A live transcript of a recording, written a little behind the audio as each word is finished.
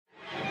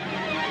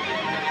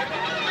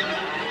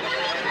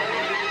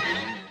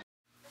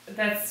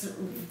That's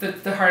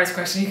the hardest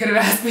question you could have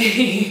asked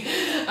me.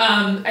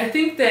 I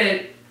think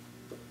that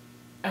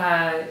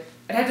I'd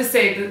have to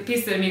say the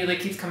piece that immediately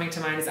keeps coming to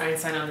mind is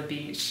Einstein on the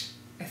Beach.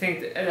 I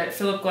think that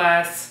Philip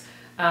Glass,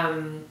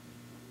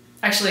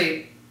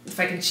 actually, if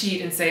I can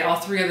cheat and say all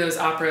three of those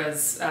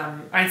operas,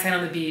 Einstein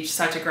on the Beach,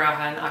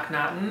 Satyagraha, and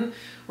Akhenaten,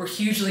 were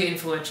hugely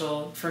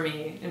influential for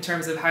me in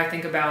terms of how I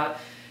think about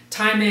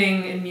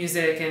timing in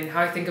music and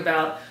how I think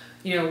about,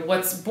 you know,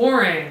 what's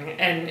boring.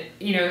 And,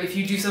 you know, if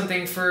you do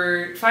something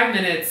for 5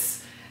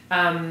 minutes,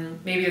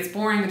 maybe it's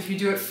boring, but if you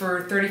do it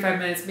for 35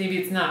 minutes, maybe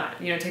it's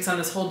not. You know, it takes on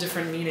this whole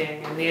different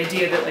meaning. And the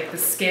idea that like the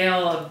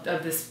scale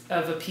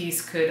of a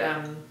piece could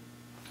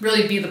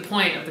really be the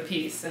point of the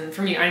piece. And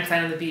for me,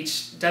 Einstein on the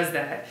Beach does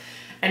that.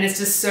 And it's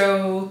just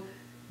so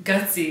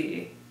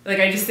gutsy. Like,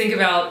 I just think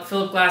about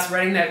Philip Glass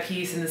writing that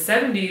piece in the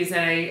 70s,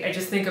 and I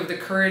just think of the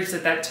courage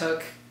that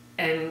took,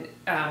 and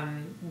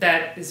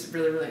that is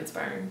really, really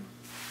inspiring.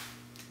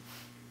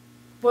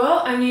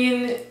 Well, I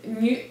mean,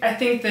 I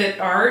think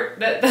that art,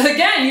 that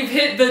again, you've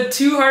hit the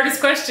two hardest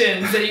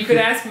questions that you could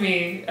ask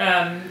me,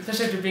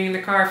 especially after being in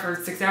the car for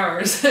 6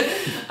 hours.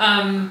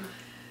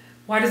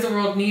 Why does the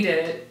world need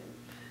it?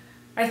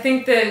 I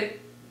think that,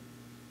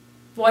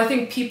 well, I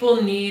think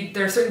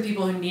there are certain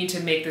people who need to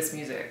make this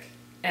music.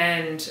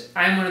 And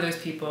I'm one of those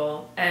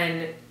people.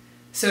 And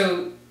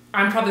so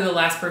I'm probably the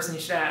last person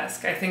you should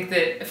ask. I think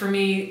that for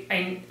me,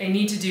 I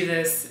need to do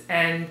this,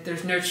 and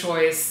there's no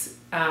choice.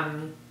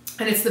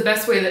 And it's the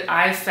best way that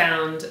I've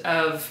found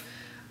of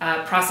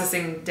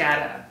processing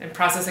data and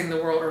processing the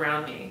world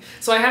around me.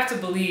 So I have to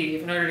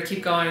believe, in order to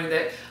keep going,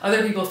 that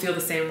other people feel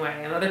the same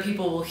way, and other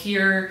people will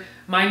hear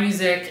my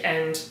music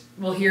and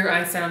will hear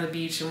Einstein on the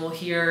Beach, and will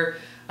hear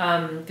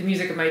the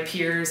music of my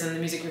peers and the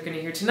music you're going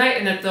to hear tonight,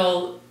 and that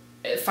they'll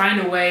find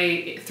a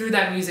way through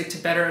that music to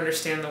better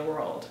understand the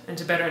world and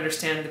to better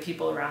understand the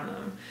people around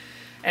them.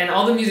 And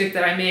all the music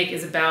that I make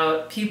is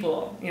about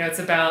people. You know, it's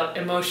about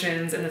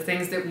emotions and the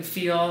things that we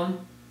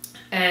feel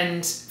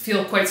and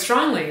feel quite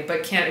strongly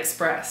but can't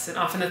express. And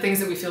often the things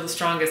that we feel the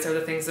strongest are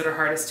the things that are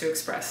hardest to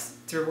express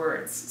through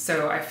words.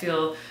 So I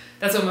feel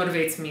that's what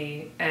motivates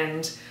me.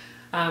 And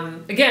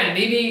again,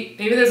 maybe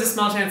there's a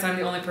small chance I'm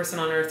the only person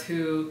on earth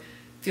who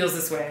feels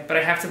this way, but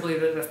I have to believe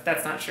that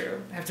that's not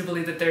true. I have to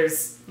believe that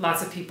there's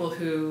lots of people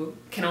who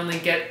can only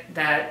get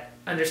that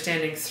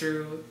understanding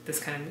through this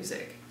kind of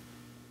music.